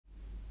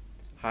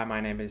Hi,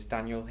 my name is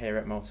Daniel here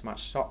at Motor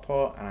Match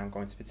Stockport, and I'm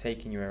going to be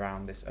taking you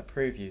around this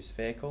approved used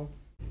vehicle.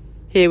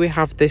 Here we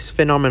have this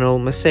phenomenal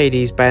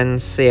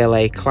Mercedes-Benz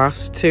CLA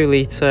Class 2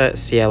 litre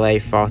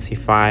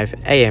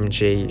CLA45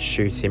 AMG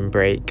shooting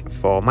brake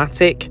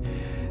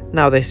 4MATIC.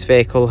 Now this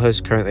vehicle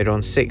has currently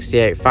done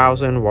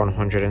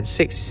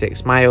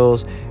 68,166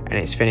 miles and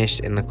it's finished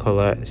in the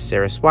colour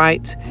Cirrus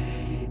White.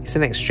 It's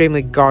an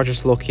extremely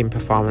gorgeous looking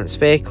performance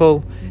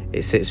vehicle.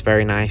 It sits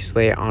very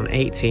nicely on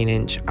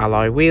 18-inch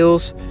alloy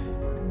wheels.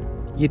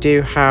 You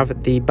do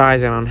have the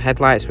bi-xenon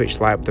headlights which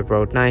light up the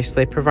road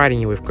nicely,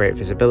 providing you with great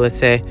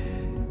visibility.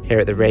 Here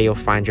at the rear you'll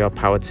find your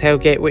powered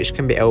tailgate, which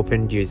can be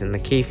opened using the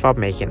key fob,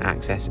 making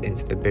access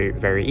into the boot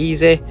very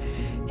easy.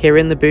 Here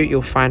in the boot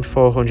you'll find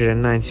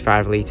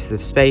 495 litres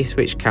of space,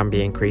 which can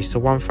be increased to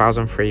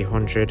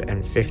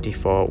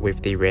 1,354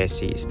 with the rear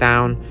seats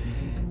down.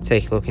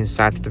 Take a look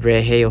inside to the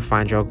rear here, you'll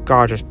find your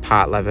gorgeous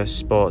part leather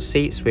sport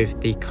seats with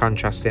the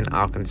contrasting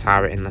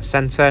Alcantara in the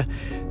centre.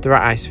 There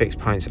are ISOFIX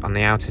points on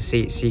the outer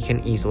seats, so you can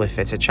easily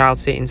fit a child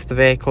seat into the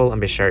vehicle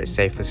and be sure it's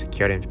safely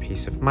secured in for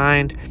peace of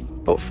mind.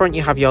 Up front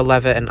you have your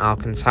leather and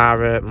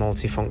Alcantara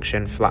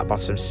multifunction flat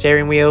bottom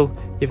steering wheel.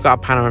 You've got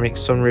a panoramic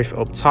sunroof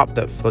up top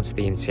that floods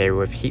the interior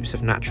with heaps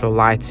of natural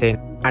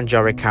lighting, and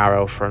your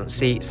Recaro front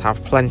seats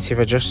have plenty of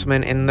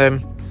adjustment in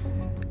them.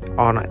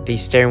 On the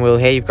steering wheel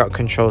here you've got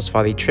controls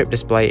for the trip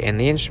display in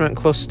the instrument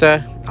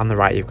cluster. On the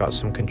right you've got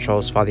some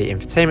controls for the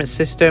infotainment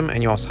system,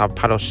 and you also have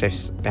paddle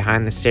shifts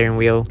behind the steering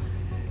wheel.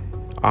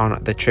 On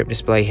the trip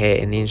display here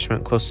in the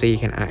instrument cluster you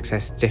can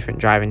access different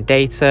driving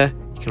data.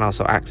 You can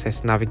also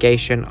access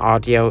navigation,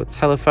 audio,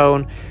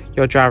 telephone,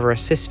 your driver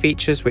assist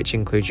features, which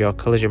include your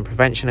collision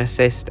prevention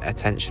assist,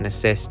 attention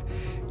assist,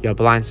 your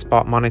blind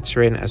spot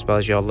monitoring, as well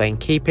as your lane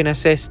keeping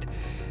assist.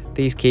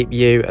 These keep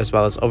you as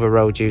well as other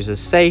road users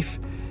safe.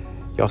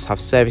 You also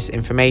have service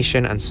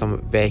information and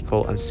some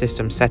vehicle and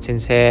system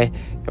settings here.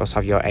 You also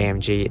have your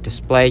AMG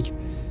display.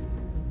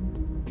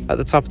 At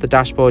the top of the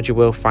dashboard you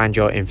will find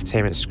your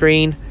infotainment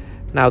screen.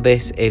 Now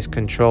this is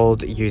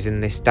controlled using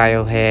this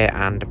dial here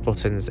and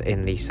buttons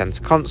in the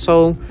center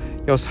console.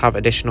 You also have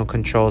additional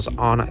controls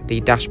on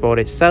the dashboard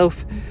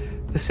itself.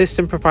 The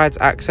system provides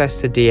access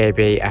to DAB,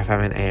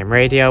 FM and AM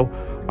radio,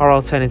 or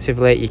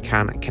alternatively you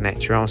can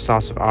connect your own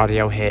source of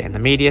audio here in the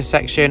media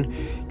section.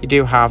 You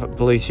do have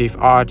Bluetooth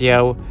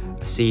audio,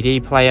 a CD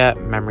player,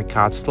 memory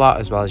card slot,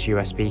 as well as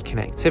USB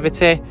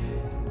connectivity.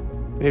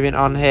 Moving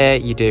on here,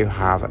 you do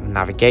have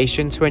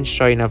navigation to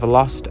ensure you're never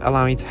lost,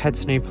 allowing you to head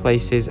to new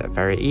places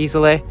very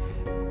easily.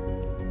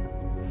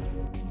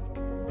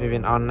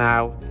 Moving on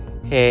now,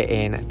 here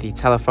in the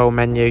telephone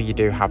menu, you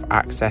do have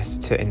access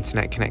to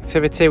internet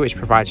connectivity, which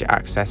provides you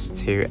access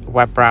to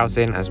web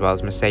browsing as well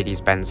as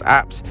Mercedes-Benz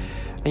apps.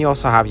 And you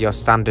also have your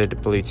standard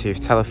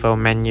Bluetooth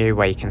telephone menu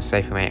where you can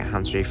safely make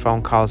hands-free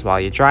phone calls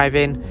while you're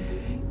driving.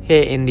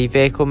 Here in the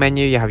vehicle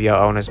menu you have your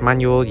owner's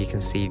manual. You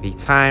can see the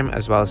time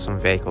as well as some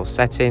vehicle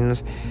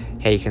settings.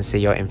 Here you can see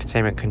your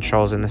infotainment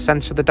controls in the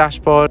centre of the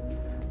dashboard,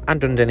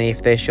 and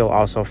underneath this you'll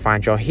also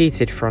find your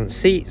heated front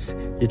seats,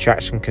 your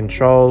traction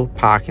control,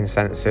 parking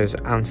sensors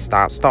and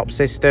start-stop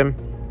system.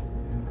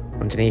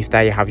 Underneath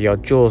there you have your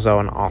dual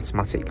zone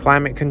automatic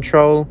climate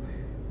control.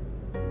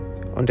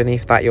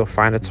 Underneath that you'll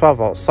find a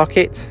 12-volt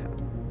socket,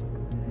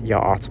 your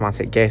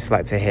automatic gear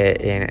selector here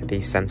in the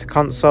center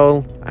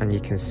console, and you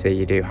can see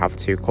you do have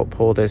two cup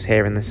holders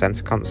here in the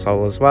center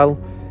console as well.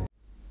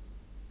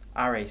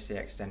 Our AC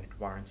extended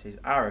warranties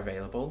are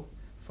available.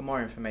 For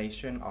more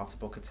information or to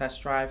book a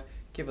test drive,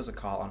 give us a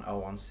call on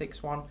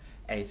 0161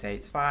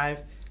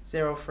 885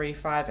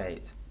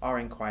 0358 or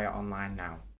inquire online now.